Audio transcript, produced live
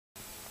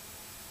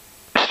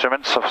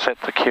instruments. I've set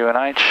the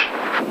QNH.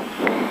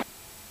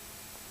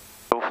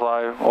 Fuel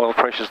flow, oil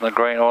pressure's in the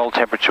green, oil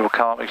temperature will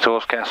come up,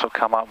 exhaust gas will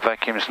come up,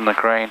 vacuum's in the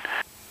green.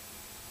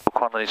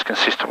 Quantity is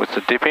consistent with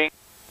the dipping.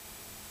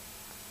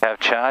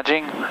 Have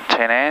charging,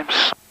 10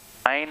 amps.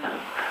 Main,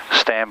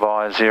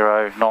 standby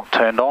 0, not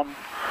turned on.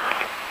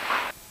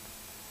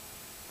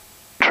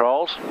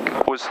 Controls.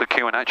 What's the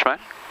QNH, mate?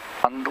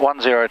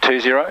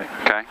 1020.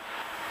 Okay.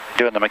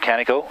 Doing the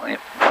mechanical. Yep.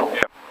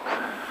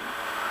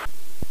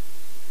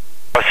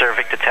 Bravo Sierra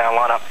Victor Tower,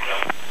 line up.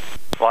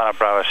 Line up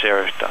Bravo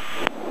Sierra Victor.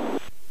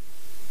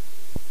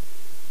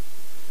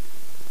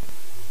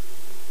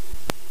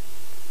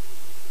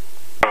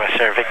 Bravo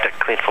Sierra Victor,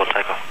 cleared for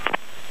takeoff.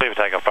 Clear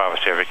for takeoff, Bravo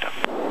Sierra Victor.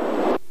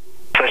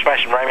 First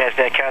Station Romeo is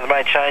now carrying the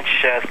main change.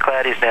 The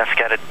cloud is now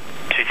scattered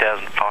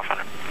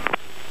 2,500.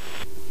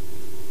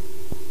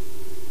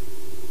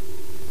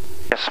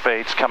 Gas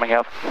speeds coming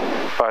up,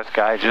 both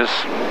gauges.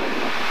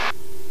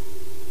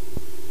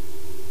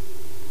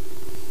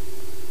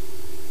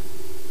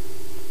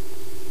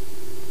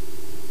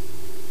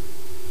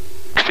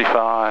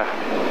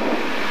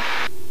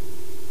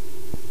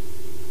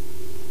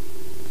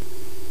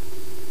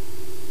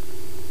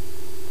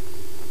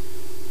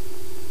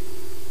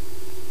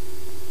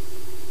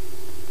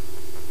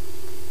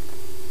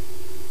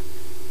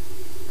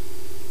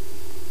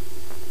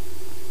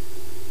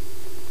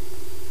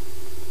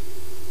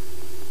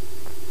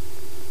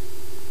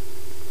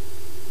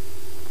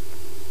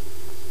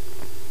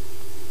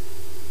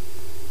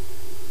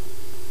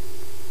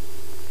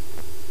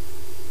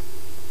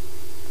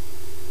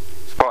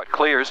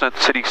 Clear, isn't it?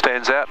 The city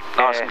stands out,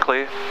 nice and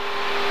clear.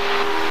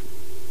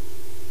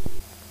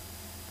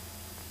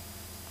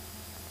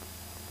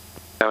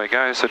 There we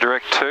go, so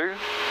direct to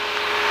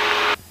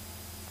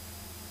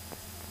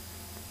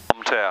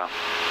Tower.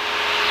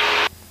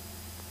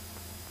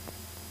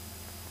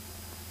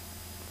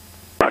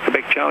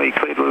 Quebec Charlie,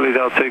 cleared Lily's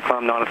L2,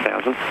 climb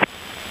 9,000.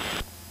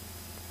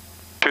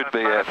 Should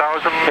be a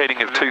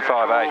heading of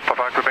 258.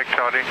 Papa Quebec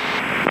Charlie.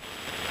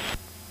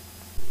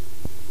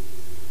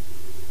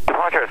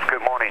 Rogers,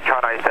 good morning,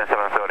 China Eastern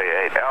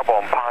 738,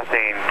 airborne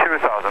passing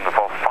 2,000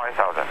 for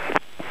 5,000.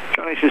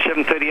 China Eastern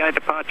 738,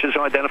 departures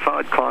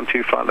identified, climb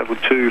to flight level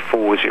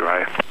 240.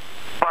 Climb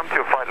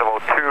to flight level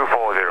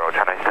 240,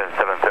 China Eastern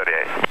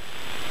 738.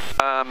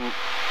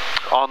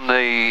 On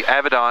the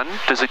Avidyne,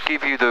 does it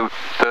give you the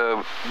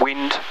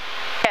wind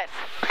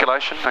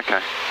calculation? Okay.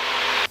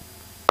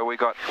 So we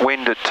got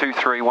wind at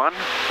 231,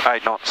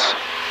 8 knots.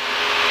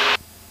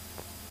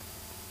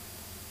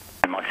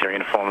 Mike Sierra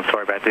uniform,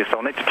 sorry about this.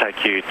 I'll need to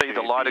take you See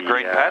the lighter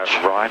green patch?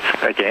 Right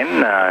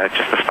again,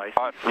 just the space.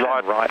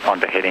 Right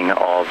onto heading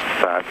of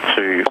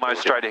 2.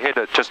 Almost straight ahead,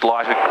 just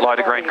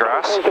lighter green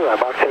grass. Yeah,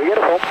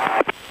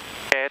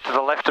 to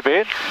the left a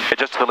bit. Yeah,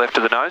 just to the left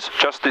of the nose,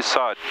 just this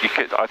side.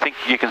 I think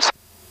you can see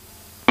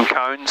some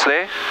cones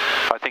there.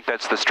 I think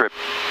that's the strip.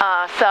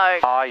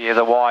 Oh yeah,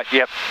 the white,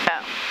 yep.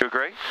 Yeah. You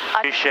agree?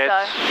 Two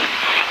sheds. So.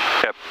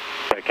 Yep.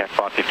 Okay,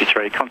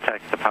 553,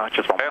 contact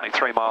departures. We're only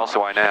 3 miles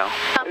away now.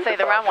 Can't see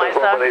the runways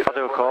though. I'll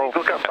do a call.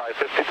 Look up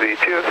 553,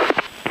 cheers.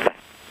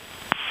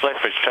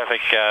 Lethbridge traffic,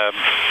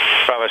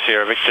 Bravo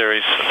Sierra Victor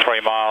is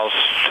 3 miles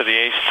to the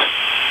east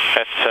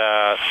at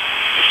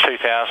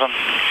 2,000,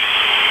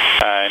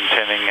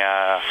 intending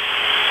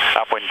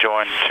upwind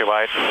join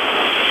 28,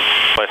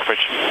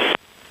 Lethbridge.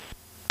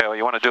 Well,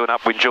 you want to do an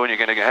upwind join, you're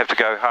going to have to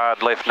go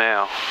hard left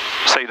now.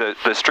 See the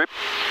strip?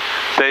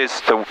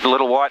 There's the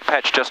little white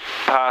patch just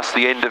past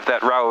the end of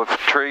that row of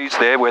trees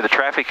there where the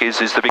traffic is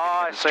the big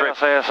strip.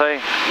 I see.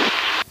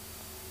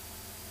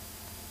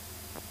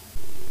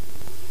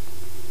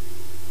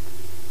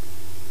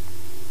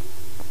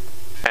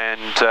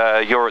 And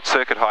you're at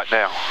circuit height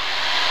now.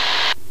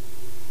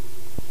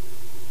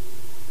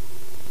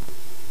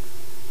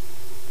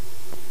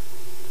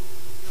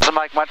 Doesn't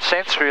make much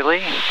sense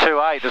really.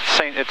 2.8,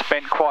 it's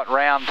bent quite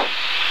round.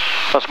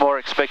 I was more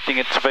expecting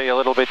it to be a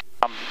little bit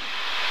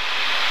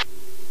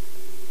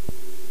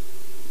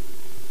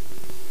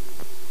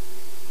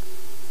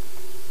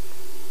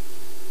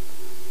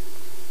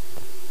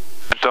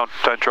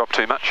Don't drop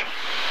too much.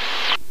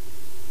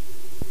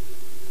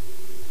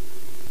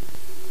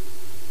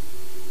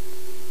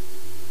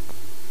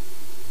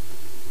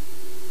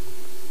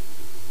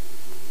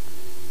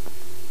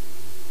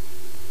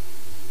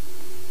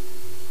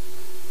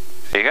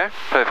 There you go,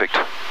 perfect.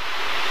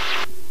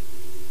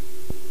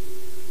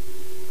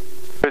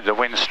 Good, the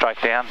wind's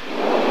straight down.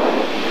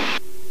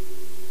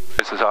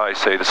 This is how I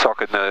see the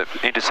socket in the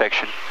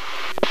intersection.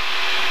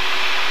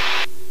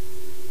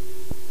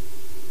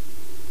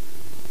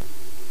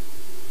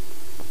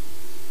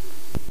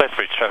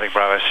 Lethbridge traffic,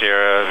 Bravo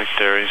Sierra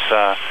Victor is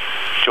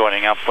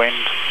joining upwind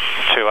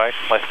 28,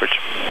 Lethbridge.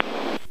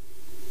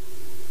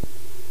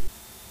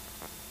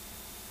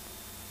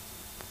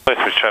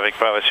 Lethbridge traffic,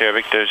 Bravo Sierra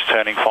Victor is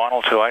turning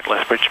final 28,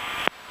 Lethbridge.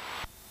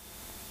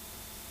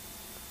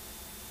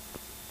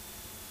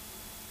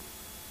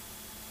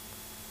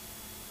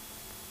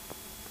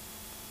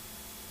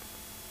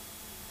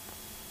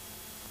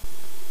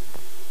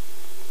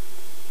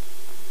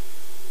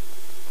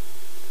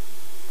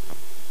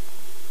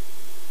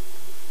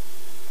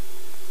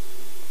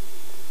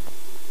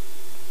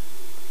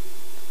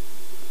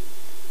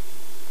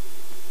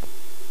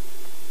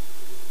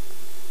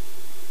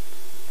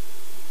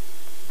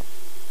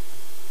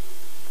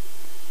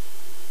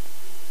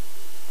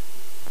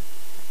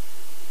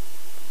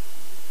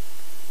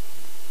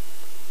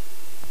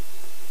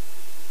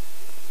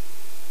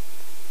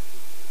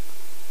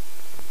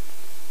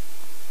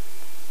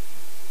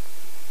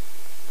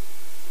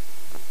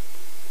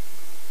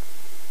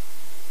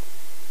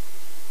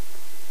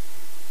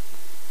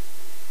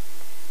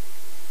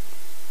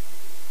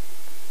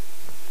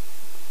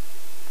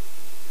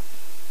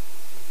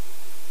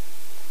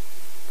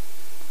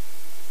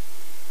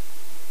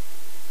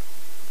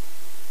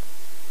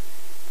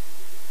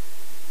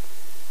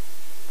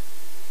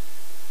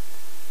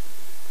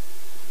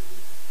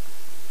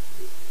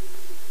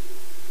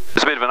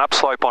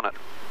 upslope on it.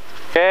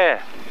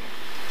 Yeah.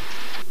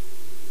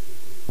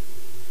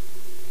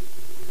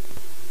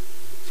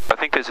 I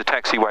think there's a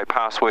taxiway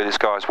past where this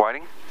guy's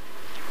waiting.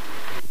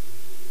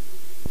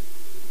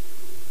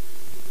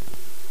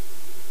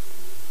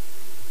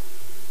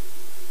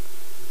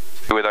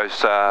 Where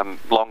those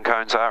long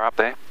cones are up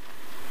there.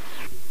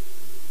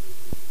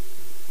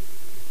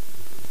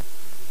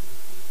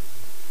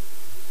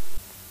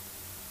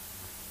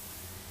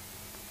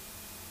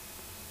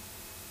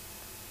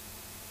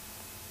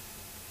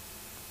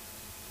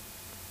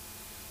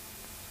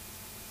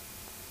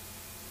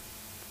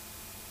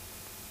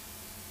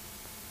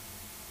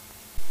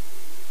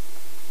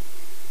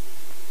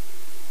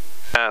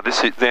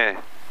 This is there.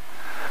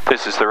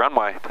 This is the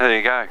runway. There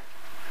you go.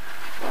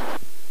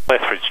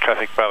 Lethbridge,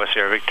 traffic Bravo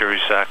Sierra Victor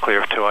is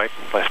clear of 28,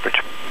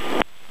 Lethbridge.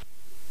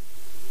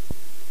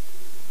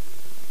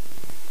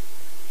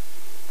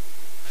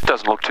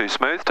 Doesn't look too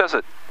smooth, does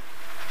it?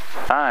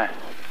 No.